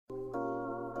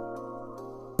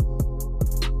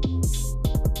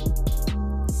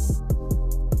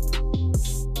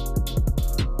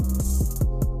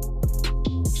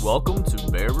Welcome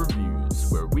to Bear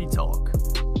Reviews, where we talk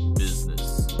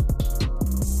business.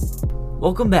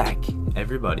 Welcome back,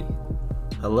 everybody.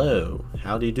 Hello,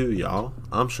 howdy do y'all.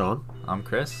 I'm Sean. I'm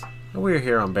Chris. And we're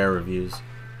here on Bear Reviews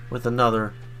with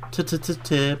another Tip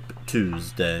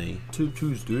Tuesday. Tip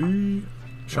Tuesday.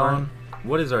 Sean,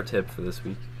 what is our tip for this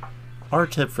week? Our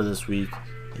tip for this week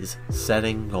is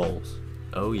setting goals.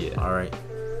 Oh yeah. Alright.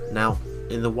 Now,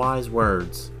 in the wise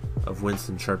words of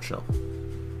Winston Churchill,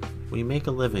 we make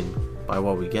a living by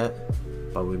what we get,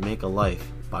 but we make a life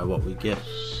by what we give.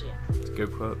 It's a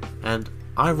good quote. And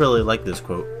I really like this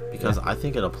quote because I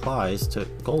think it applies to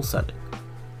goal setting.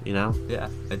 You know? Yeah,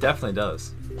 it definitely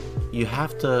does. You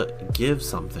have to give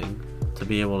something to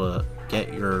be able to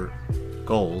get your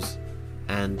goals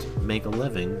and make a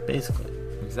living, basically.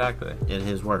 Exactly. In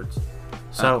his words.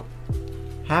 So,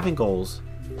 having goals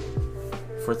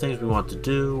for things we want to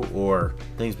do or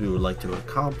things we would like to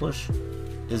accomplish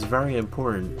is very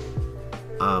important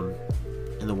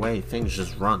in the way things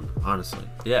just run, honestly.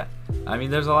 Yeah. I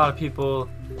mean, there's a lot of people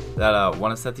that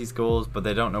want to set these goals, but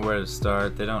they don't know where to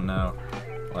start. They don't know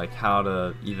like how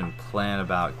to even plan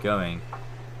about going,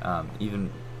 even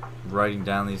writing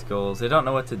down these goals. They don't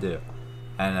know what to do,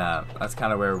 and that's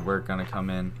kind of where we're gonna come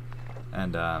in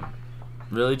and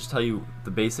really just tell you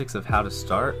the basics of how to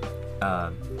start,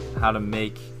 how to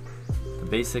make the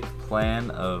basic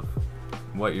plan of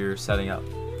what you're setting up.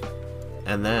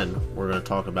 And then we're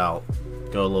gonna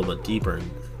go a little bit deeper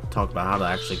and talk about how to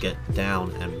actually get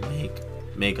down and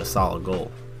make a solid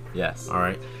goal. Yes. All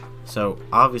right. So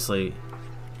obviously,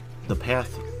 the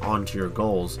path onto your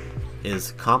goals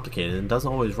is complicated and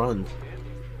doesn't always run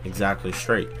exactly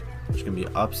straight. There's going to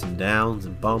be ups and downs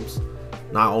and bumps.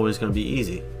 Not always going to be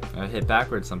easy. I hit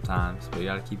backwards sometimes, but you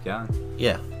got to keep going.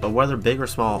 Yeah, but whether big or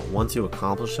small, once you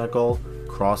accomplish that goal,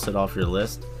 cross it off your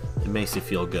list, it makes you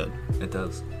feel good. It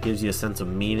does. Gives you a sense of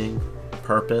meaning,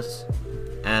 purpose,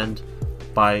 and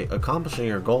by accomplishing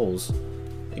your goals,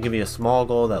 it can be a small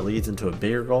goal that leads into a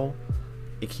bigger goal.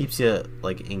 It keeps you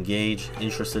engaged,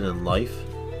 interested in life,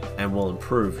 and will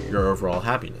improve your overall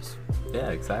happiness.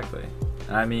 Yeah, exactly.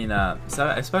 And I mean,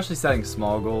 especially setting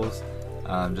small goals,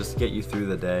 just to get you through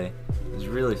the day, is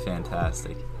really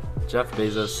fantastic. Jeff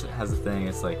Bezos has a thing.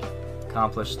 It's like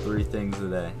accomplish 3 things a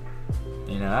day.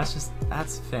 You know,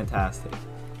 that's fantastic.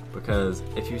 Because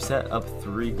if you set up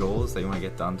 3 goals that you want to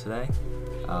get done today,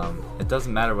 it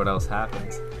doesn't matter what else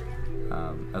happens.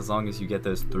 As long as you get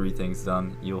those 3 things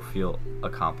done, you'll feel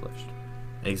accomplished.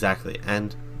 Exactly.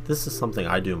 And this is something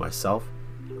I do myself.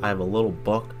 I have a little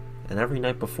book, and every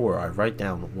night before I write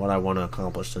down what I want to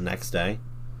accomplish the next day.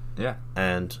 Yeah.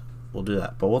 And we'll do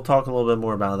that. But we'll talk a little bit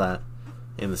more about that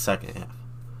in the second half.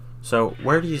 So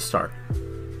where do you start,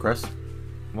 Chris?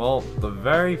 Well, the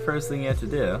very first thing you have to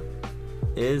do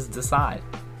is decide.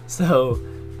 So,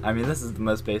 I mean, this is the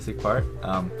most basic part.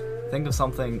 Think of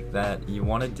something that you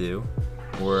want to do,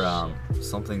 or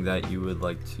something that you would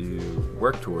like to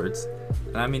work towards.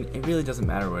 And I mean, it really doesn't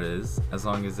matter what it is, as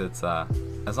long as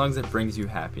it brings you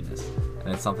happiness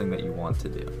and it's something that you want to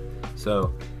do.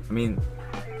 So, I mean,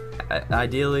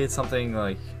 ideally, it's something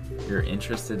like you're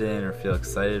interested in or feel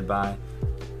excited by.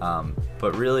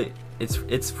 But really,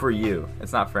 it's for you.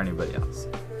 It's not for anybody else.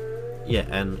 Yeah,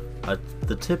 and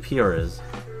the tip here is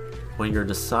when you're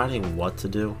deciding what to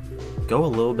do, go a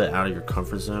little bit out of your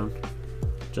comfort zone,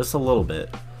 just a little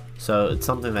bit. So it's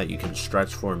something that you can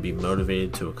stretch for and be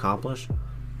motivated to accomplish,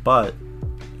 but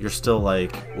you're still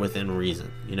within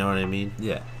reason. You know what I mean?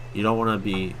 Yeah. You don't want to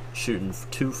be shooting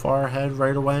too far ahead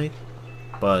right away,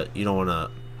 but you don't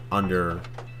want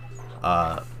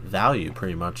to value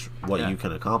pretty much what you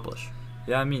can accomplish.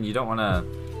 Yeah, I mean, you don't want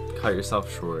to cut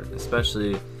yourself short,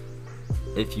 especially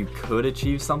if you could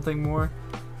achieve something more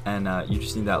and you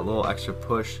just need that little extra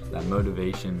push, that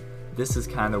motivation. This is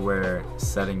kind of where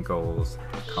setting goals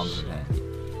comes in handy.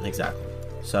 Exactly.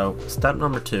 So step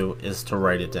number 2 is to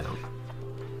write it down.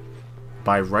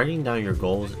 By writing down your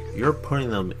goals, you're putting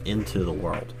them into the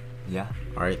world. Yeah.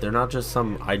 All right, they're not just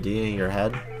some idea in your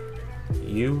head.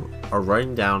 You are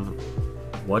writing down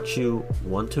what you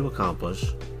want to accomplish.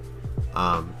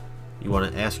 You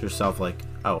want to ask yourself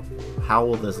how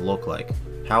will this look like?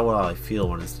 How will I feel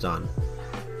when it's done?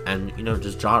 And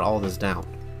just jot all this down.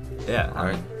 Yeah,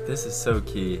 I mean, this is so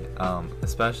key.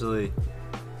 Especially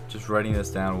just writing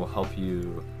this down will help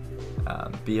you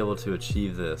be able to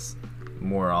achieve this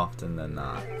more often than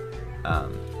not.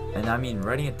 And I mean,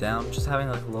 writing it down, just having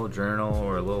a little journal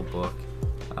or a little book,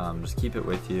 just keep it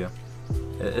with you.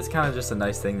 it's kind of just a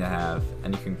nice thing to have,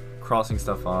 and you can crossing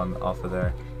stuff on off of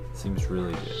there seems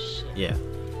really good. Yeah,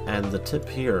 and the tip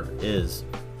here is,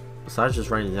 besides just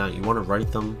writing it down, you want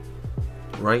to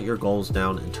write your goals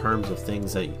down in terms of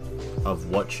things of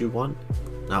what you want,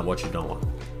 not what you don't want.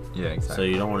 Yeah, exactly. So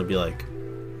you don't want to be like,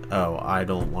 oh, I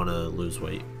don't want to lose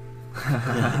weight.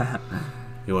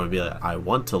 You want to be like, I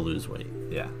want to lose weight.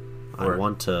 Yeah. I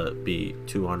want to be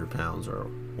 200 pounds or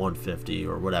 150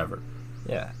 or whatever.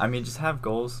 Yeah, I mean, just have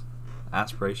goals,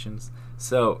 aspirations.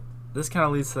 So this kind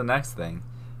of leads to the next thing,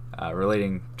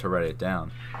 relating to write it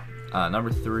down.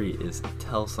 Number 3 is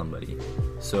tell somebody.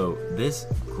 So this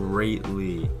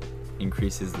greatly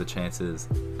increases the chances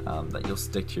that you'll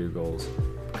stick to your goals,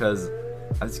 because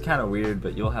it's kind of weird,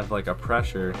 but you'll have like a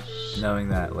pressure knowing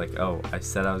that, like, oh, I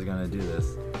said I was going to do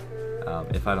this.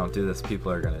 If I don't do this,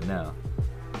 people are going to know.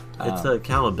 It's an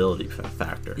accountability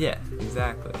factor. Yeah,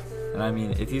 exactly. And I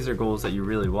mean, if these are goals that you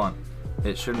really want,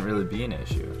 it shouldn't really be an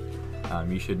issue.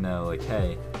 You should know, like,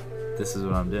 hey, this is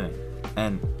what I'm doing.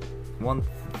 And one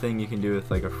thing you can do with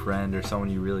like a friend or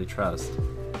someone you really trust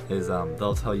is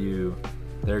they'll tell you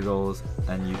their goals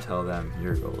and you tell them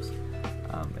your goals.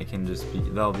 It can just be,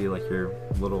 they'll be like your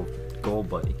little goal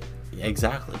buddy.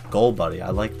 Exactly, goal buddy. I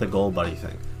like the goal buddy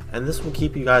thing, and this will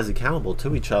keep you guys accountable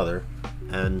to each other,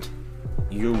 and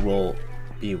you will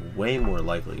be way more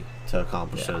likely to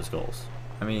accomplish those goals.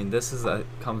 I mean, this is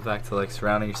comes back to like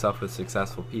surrounding yourself with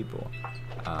successful people.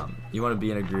 You want to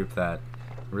be in a group that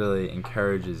really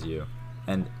encourages you,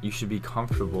 and you should be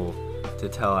comfortable to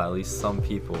tell at least some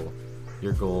people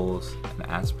your goals and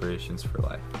aspirations for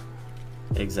life.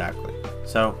 Exactly.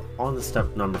 So on to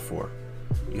step number 4,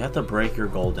 you have to break your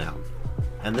goal down,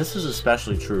 and this is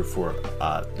especially true for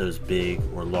those big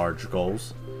or large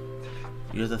goals.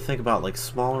 You have to think about like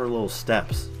smaller little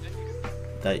steps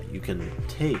that you can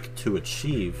take to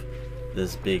achieve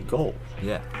this big goal.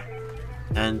 Yeah.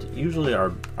 And usually our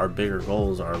bigger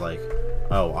goals are like,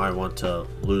 oh, I want to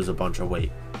lose a bunch of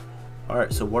weight.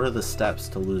 Alright, so what are the steps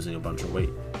to losing a bunch of weight?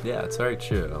 Yeah, it's very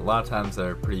true. A lot of times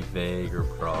they're pretty vague or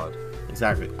broad.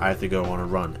 Exactly. I have to go on a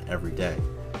run every day.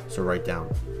 So write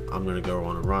down, I'm going to go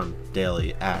on a run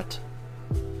daily at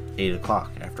 8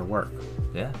 o'clock after work.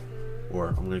 Yeah. Or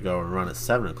I'm going to go and run at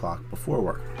 7 o'clock before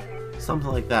work. Something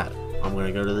like that. I'm going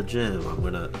to go to the gym. I'm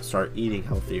going to start eating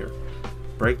healthier.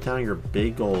 Break down your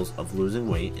big goals of losing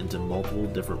weight into multiple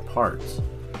different parts,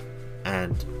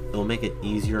 and it will make it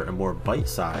easier and more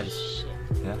bite-sized,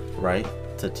 right,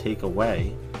 to take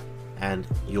away, and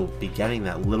you'll be getting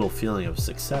that little feeling of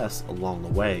success along the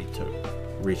way to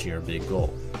reaching your big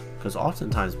goal. Because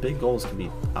oftentimes big goals can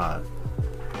be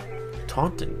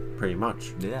taunting, pretty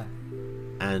much. Yeah.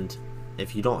 And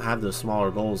if you don't have those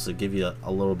smaller goals that give you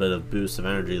a little bit of boost of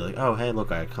energy, like, oh, hey,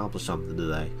 look, I accomplished something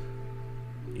today,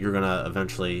 you're going to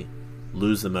eventually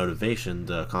lose the motivation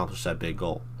to accomplish that big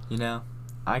goal. You know,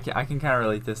 I can kind of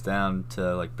relate this down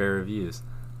to like bear reviews.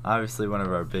 Obviously, one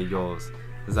of our big goals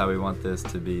is that we want this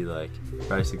to be like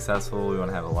very successful. We want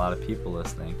to have a lot of people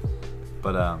listening,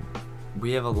 but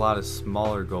we have a lot of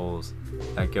smaller goals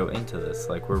that go into this.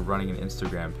 Like, we're running an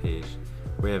Instagram page.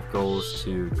 We have goals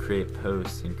to create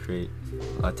posts and create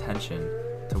attention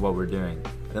to what we're doing.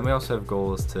 And then we also have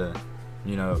goals to,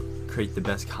 you know, create the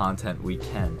best content we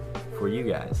can for you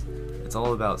guys. It's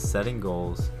all about setting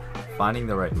goals, finding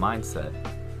the right mindset,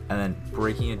 and then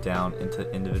breaking it down into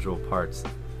individual parts.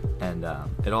 And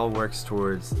it all works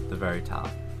towards the very top.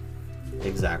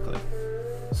 Exactly.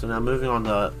 So now moving on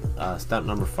to step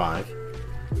number 5,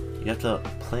 you have to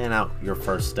plan out your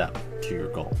first step to your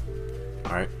goal.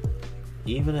 Alright?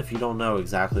 Even if you don't know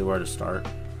exactly where to start,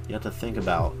 you have to think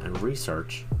about and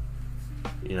research,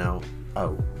 you know,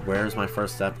 oh, where's my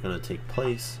first step going to take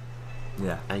place?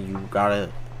 Yeah. And you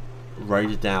gotta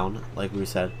write it down, like we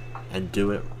said, and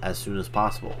do it as soon as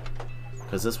possible.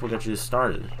 Because this will get you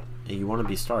started, and you want to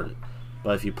be started.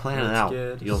 But if you plan it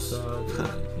out, you'll...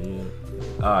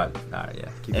 Alright, yeah.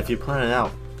 If you plan it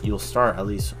out, you'll start at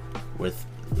least with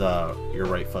your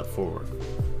right foot forward,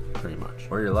 pretty much.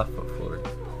 Or your left foot forward.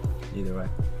 Either way.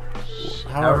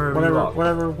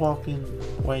 Whatever walking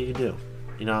way you do.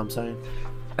 You know what I'm saying?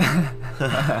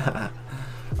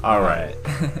 Alright.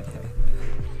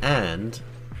 And,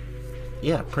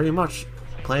 yeah, pretty much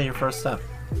plan your first step.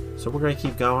 So we're going to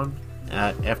keep going.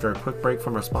 After a quick break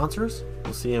from our sponsors,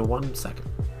 we'll see you in 1 second.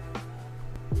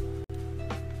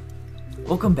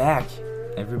 Welcome back,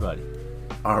 everybody.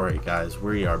 Alright, guys,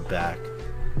 we are back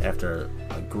after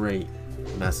a great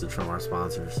message from our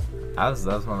sponsors. That was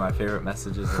one of my favorite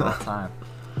messages of all time.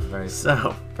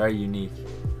 Very unique.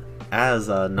 As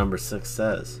number 6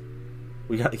 says,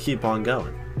 we got to keep on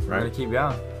going, right? We're gonna keep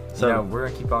going. So you know, we're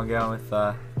gonna keep on going with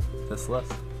this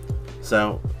list.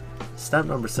 So, step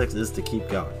number 6 is to keep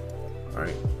going.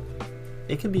 Alright?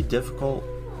 It can be difficult,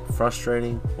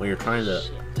 frustrating when you're trying to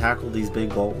tackle these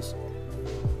big goals.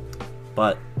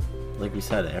 But, like we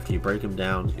said, after you break them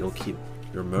down, you'll keep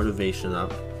your motivation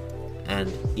up.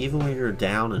 And even when you're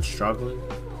down and struggling,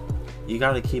 you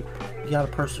gotta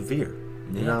persevere.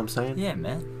 You know what I'm saying? Yeah,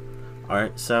 man.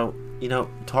 Alright, so,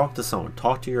 talk to someone.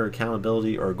 Talk to your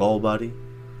accountability or goal buddy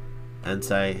and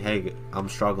say, hey, I'm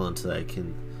struggling today.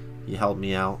 Can you help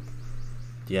me out?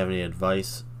 Do you have any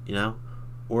advice?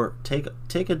 Or take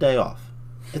a day off.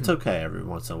 It's okay every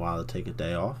once in a while to take a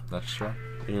day off. That's true.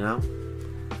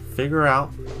 Figure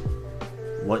out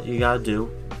what you gotta do.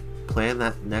 Plan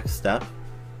that next step.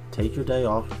 Take your day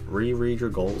off. Reread your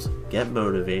goals. Get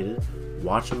motivated.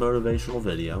 Watch a motivational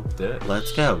video. Do it.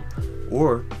 Let's go.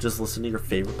 Or just listen to your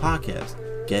favorite podcast.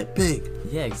 Get big.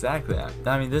 Yeah, exactly.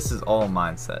 I mean, this is all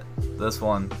mindset. This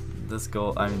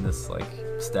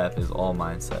step is all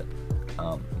mindset.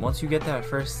 Once you get that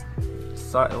first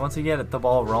start, once you get the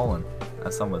ball rolling,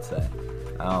 as some would say,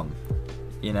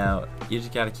 you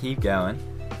just gotta keep going.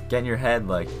 Get in your head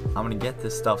like, I'm gonna get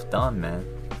this stuff done, man.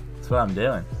 That's what I'm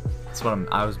doing.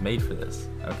 I was made for this.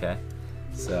 Okay,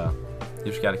 so you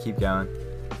just gotta keep going.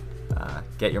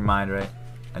 Get your mind right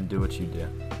and do what you do.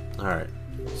 All right.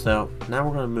 So now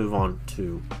we're gonna move on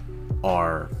to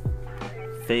our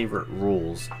favorite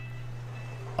rules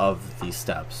of these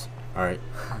steps. All right.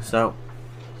 So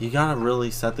you gotta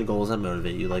really set the goals that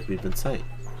motivate you, like we've been saying.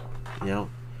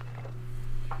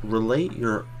 Relate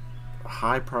your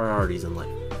high priorities in life.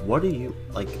 What do you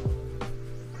like?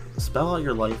 Spell out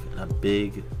your life in a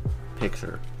big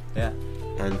picture. Yeah.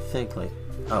 And think like,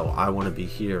 oh, I want to be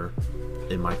here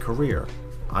in my career.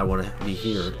 I want to be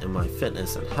here in my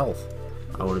fitness and health.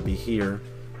 I want to be here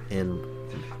in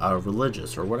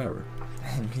religious or whatever.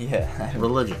 Yeah.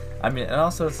 Religion. I mean, and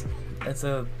also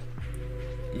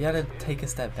you gotta take a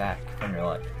step back from your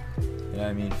life. You know what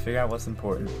I mean? Figure out what's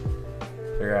important.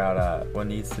 Figure out what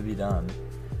needs to be done.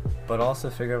 But also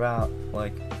figure out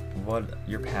like what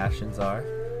your passions are.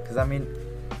 Because I mean,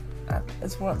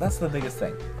 that's the biggest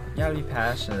thing. You gotta be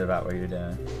passionate about what you're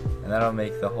doing, and that'll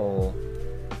make the whole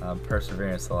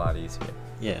perseverance a lot easier.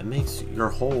 Yeah, it makes your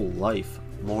whole life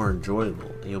more enjoyable,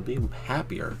 and you'll be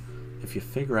happier if you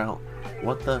figure out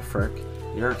what the frick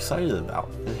you're excited about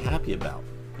and happy about.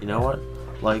 You know what?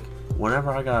 Like,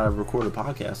 whenever I gotta record a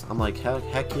podcast, I'm like,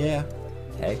 heck yeah.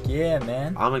 Heck yeah,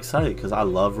 man. I'm excited because I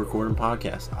love recording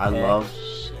podcasts.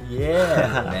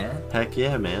 Yeah, man. Heck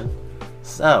yeah, man.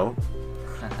 So,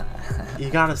 you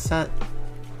gotta set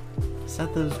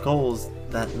those goals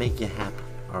that make you happy,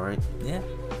 alright? Yeah.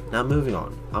 Now moving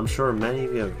on. I'm sure many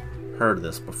of you have heard of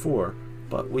this before,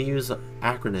 but we use the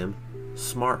acronym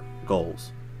SMART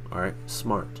goals. Alright?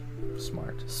 SMART.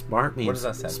 SMART means what does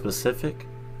that stand for? Specific,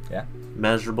 yeah,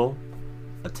 measurable,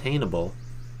 attainable,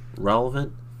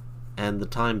 relevant, and the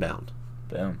time bound.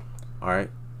 Boom. Alright?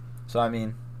 So I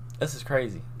mean, this is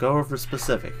crazy. Go over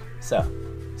specific. So,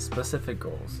 specific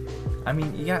goals. I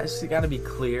mean, you gotta be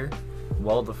clear,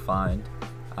 well defined.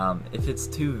 If it's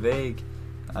too vague,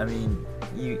 I mean,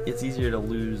 it's easier to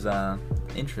lose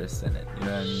interest in it. You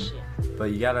know what I mean? But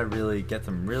you gotta really get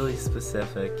them really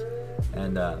specific,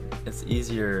 and it's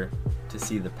easier to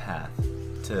see the path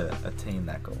to attain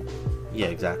that goal. Yeah,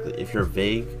 exactly. If you're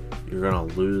vague, you're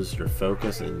gonna lose your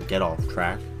focus and get off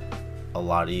track a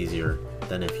lot easier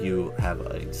than if you have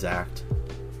an exact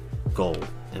goal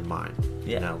in mind.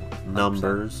 Yeah, 100%.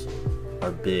 Numbers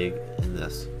are big in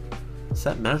this.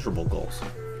 Set measurable goals.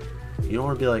 You don't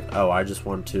want to be like, oh, I just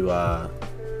want to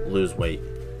lose weight.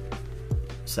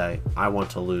 Say, I want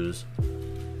to lose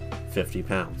 50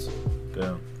 pounds.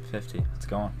 Boom, 50. It's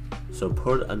going. So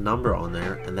put a number on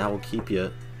there, and that will keep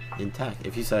you intact.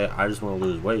 If you say, I just want to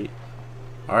lose weight,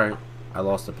 alright, I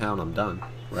lost a pound, I'm done,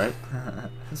 right?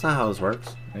 That's not how this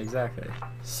works. Exactly.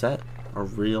 Set a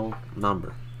real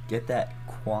number. Get that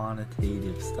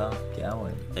quantitative stuff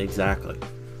going. Exactly.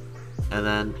 And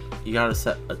then you gotta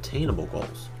set attainable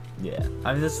goals. Yeah.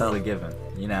 I mean, this is a given,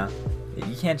 you know?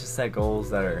 You can't just set goals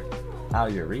that are out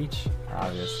of your reach,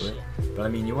 obviously. But I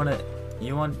mean, you want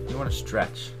to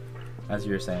stretch, as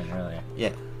you were saying earlier.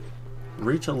 Yeah.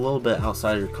 Reach a little bit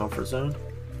outside of your comfort zone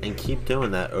and keep doing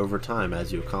that over time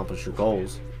as you accomplish your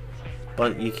goals.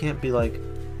 But you can't be like,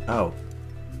 oh,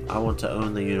 I want to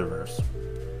own the universe.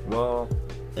 Well,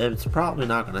 it's probably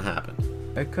not going to happen.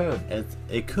 It could.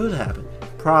 It could happen.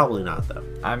 Probably not, though.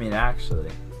 I mean, actually.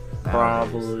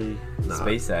 Probably not.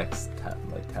 SpaceX,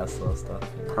 like Tesla stuff.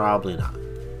 You know? Probably not.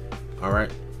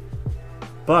 Alright?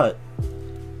 But,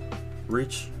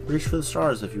 reach for the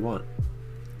stars if you want.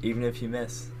 Even if you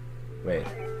miss. Wait.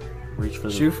 Reach for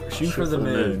the Shoot for the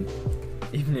moon.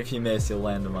 Even if you miss, you'll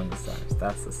land among the stars.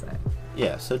 That's the saying.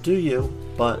 Yeah, so do you,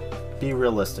 but be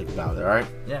realistic about it, alright?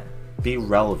 Yeah. Be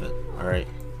relevant, alright?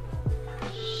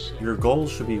 Your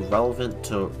goals should be relevant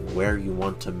to where you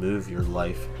want to move your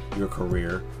life, your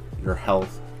career, your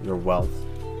health, your wealth,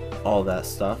 all that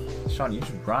stuff. Sean, you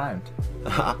just rhymed.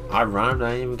 I rhymed,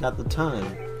 I ain't even got the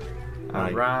time. I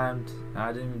rhymed.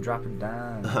 I didn't even drop it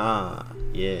down.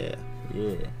 Yeah.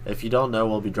 Yeah. If you don't know,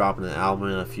 we'll be dropping an album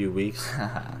in a few weeks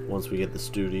once we get the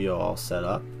studio all set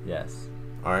up. Yes.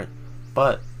 Alright?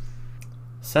 But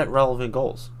set relevant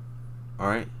goals.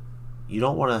 Alright? You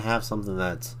don't want to have something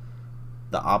that's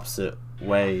the opposite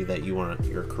way that you want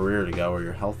your career to go or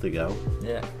your health to go.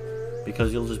 Yeah.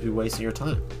 Because you'll just be wasting your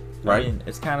time. Right? I mean,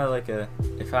 it's kind of like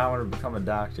if I want to become a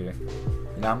doctor, you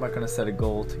know, I'm not going to set a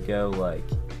goal to go, like,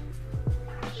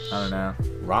 I don't know,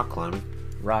 Rock climbing.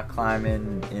 rock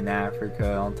climbing in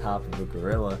Africa on top of a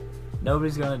gorilla.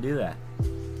 Nobody's going to do that.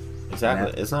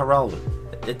 Exactly. Yeah. It's not relevant.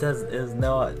 It is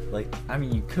no, like, I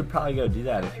mean, you could probably go do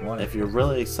that if you wanted. If you're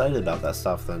really excited about that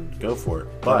stuff, then go for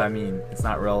it. But I mean, it's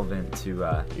not relevant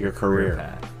to your career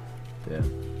path. Yeah.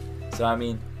 So, I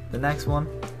mean, the next one,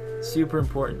 super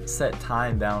important, set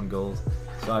time-bound goals.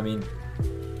 So, I mean,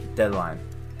 deadline.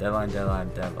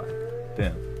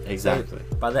 Boom. Exactly.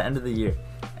 So, by the end of the year.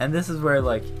 And this is where,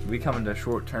 like, we come into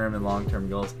short-term and long-term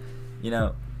goals. You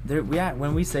know,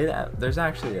 when we say that, there's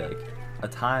actually, like, a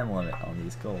time limit on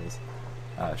these goals.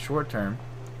 Short-term.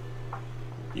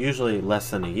 Usually less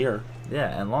than a year.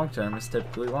 Yeah, and long-term is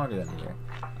typically longer than a year.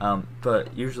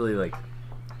 But usually, like,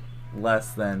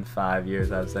 less than 5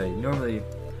 years, I would say. Normally,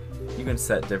 you can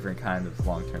set different kind of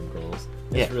long-term goals.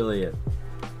 It's Yeah. really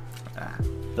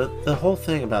The whole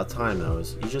thing about time, though,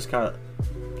 is you just gotta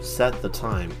set the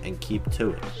time and keep to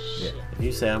it. yeah. If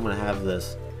you say, I'm gonna have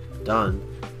this done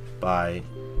by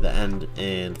the end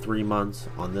in 3 months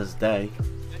on this day,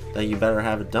 then you better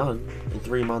have it done in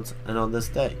 3 months and on this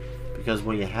day. Because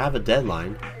when you have a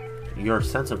deadline, your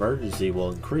sense of urgency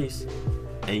will increase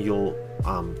and you'll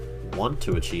want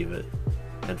to achieve it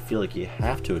and feel like you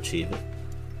have to achieve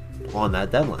it on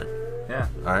that deadline. Yeah.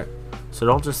 Alright? So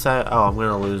don't just say, oh, I'm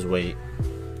gonna lose weight.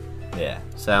 Yeah.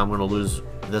 Say I'm gonna lose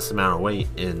this amount of weight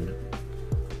in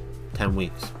 10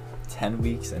 weeks. 10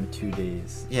 weeks and 2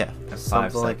 days. Yeah, And 5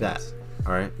 something like that. seconds.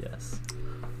 Alright? Yes.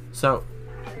 So,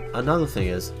 another thing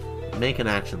is, make an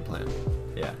action plan.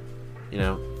 Yeah. You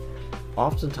know,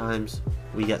 oftentimes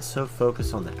we get so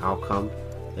focused on the outcome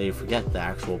that you forget the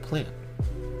actual plan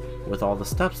with all the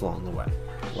steps along the way,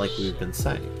 like we've been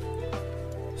saying.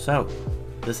 So,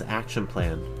 this action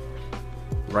plan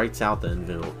writes out the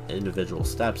individual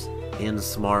steps in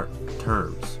smart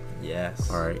terms.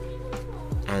 Yes. Alright?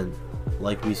 And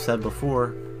like we said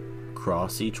before,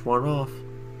 cross each one off.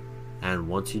 And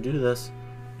once you do this,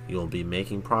 you'll be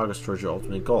making progress towards your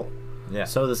ultimate goal. Yeah.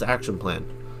 So this action plan,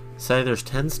 say there's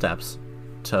 10 steps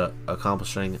to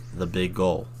accomplishing the big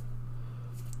goal.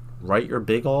 Write your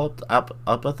big goal up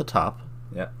at the top.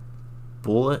 Yeah.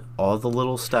 Bullet all the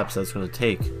little steps that's going to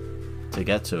take to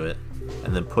get to it,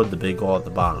 and then put the big goal at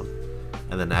the bottom.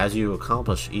 And then as you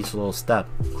accomplish each little step,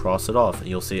 cross it off, and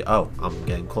you'll see, oh, I'm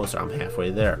getting closer. I'm halfway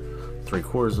there.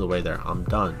 3/4 of the way there. I'm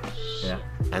done. Yeah.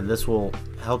 And this will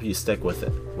help you stick with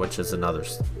it, which is another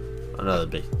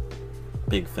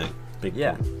big thing. Big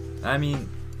Yeah. point. I mean,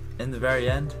 in the very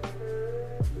end,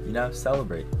 you know,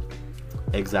 celebrate.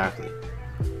 Exactly.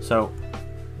 So,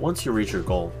 once you reach your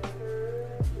goal,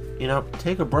 you know,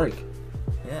 take a break.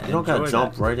 Yeah. You don't gotta enjoy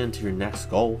jump that. right into your next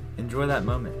goal. Enjoy that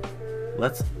moment.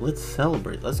 Let's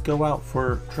celebrate. Let's go out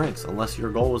for drinks, unless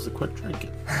your goal was to quit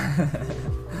drinking.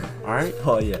 All right,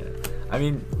 Oh yeah. I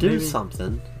mean, do maybe-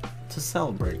 something to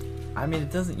celebrate. I mean,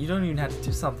 it doesn't. You don't even have to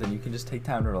do something. You can just take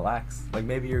time to relax. Like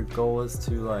maybe your goal is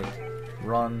to like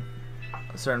run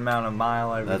a certain amount of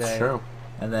mile every day. That's true.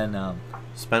 And then,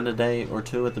 Spend a day or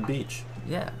two at the beach,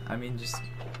 yeah. I mean, just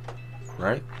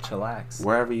right? chillax.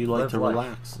 Wherever you like Live to life.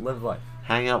 relax. Live life.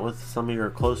 Hang out with some of your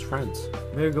close friends.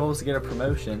 Maybe your goal is to get a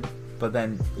promotion, but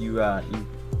then you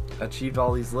achieved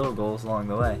all these little goals along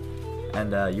the way,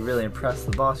 and you really impressed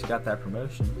the boss. You got that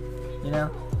promotion. You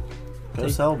know, Go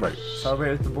celebrate.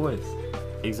 celebrate with the boys.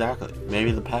 Exactly.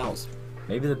 Maybe the pals.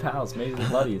 Maybe the pals. Maybe the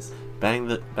buddies.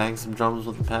 Bang some drums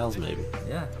with the pals. Maybe.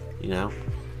 Yeah. You know.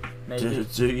 Maybe.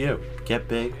 Do you get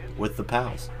big with the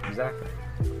pals? Exactly.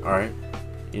 All right.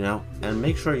 You know, and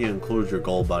make sure you include your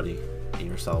goal buddy in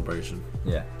your celebration,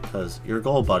 Yeah. because your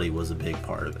goal buddy was a big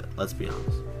part of it. Let's be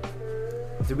honest.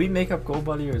 Did we make up Goal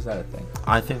Buddy, or is that a thing?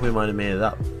 I think we might have made it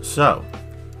up. So,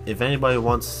 if anybody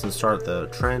wants to start the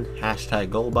trend,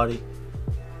 #GoalBuddy,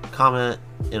 comment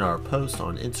in our post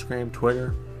on Instagram,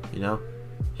 Twitter,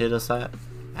 hit us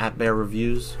at Bear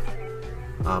Reviews.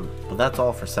 But that's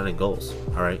all for setting goals.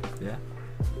 All right. Yeah.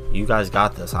 You guys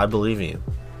got this. I believe in you.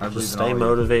 Just stay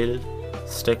motivated.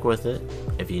 Stick with it.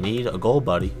 If you need a goal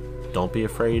buddy, don't be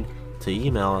afraid to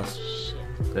email us.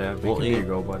 Yeah, we can be your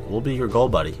goal buddy. We'll be your goal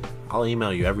buddy. I'll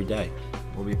email you every day.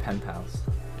 We'll be pen pals.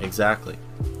 Exactly.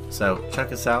 So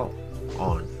check us out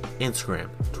on Instagram,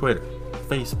 Twitter,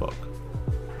 Facebook.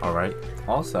 All right.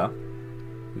 Also,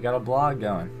 we got a blog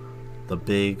going. The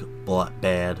Big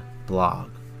Bad Blog.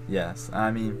 Yes,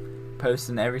 I mean,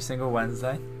 posting every single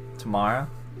Wednesday. Tomorrow,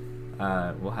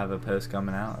 we'll have a post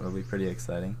coming out. It'll be pretty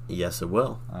exciting. Yes, it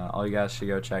will. All you guys should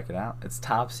go check it out. It's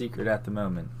top secret at the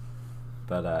moment,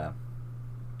 but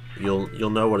you'll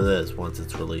know what it is once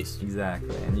it's released.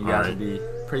 Exactly, and you guys will be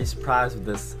pretty surprised with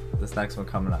this next one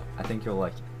coming up. I think you'll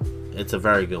like it. It's a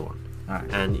very good one. All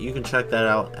right. And you can check that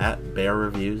out at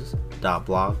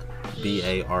bearreviews.blog.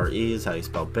 BARE is how you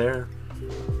spell bear.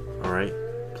 All right.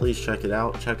 Please check it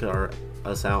out. Check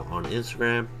us out on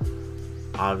Instagram.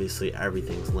 Obviously,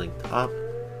 everything's linked up.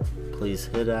 Please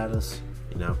hit at us.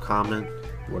 Comment,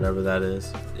 whatever that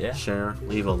is. Yeah. Share,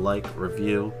 leave a like,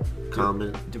 review,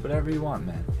 comment. Do whatever you want,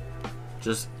 man.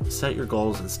 Just set your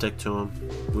goals and stick to them.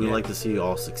 We like to see you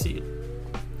all succeed.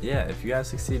 Yeah, if you guys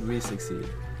succeed, we succeed.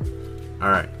 All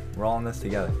right. We're all in this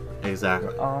together. Exactly.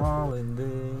 We're all in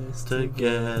this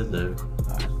together.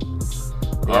 All right.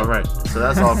 All right. So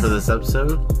that's all for this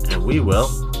episode, and we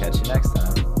will catch you next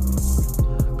time.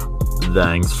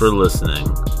 Thanks for listening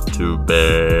to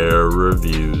Bear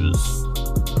Reviews.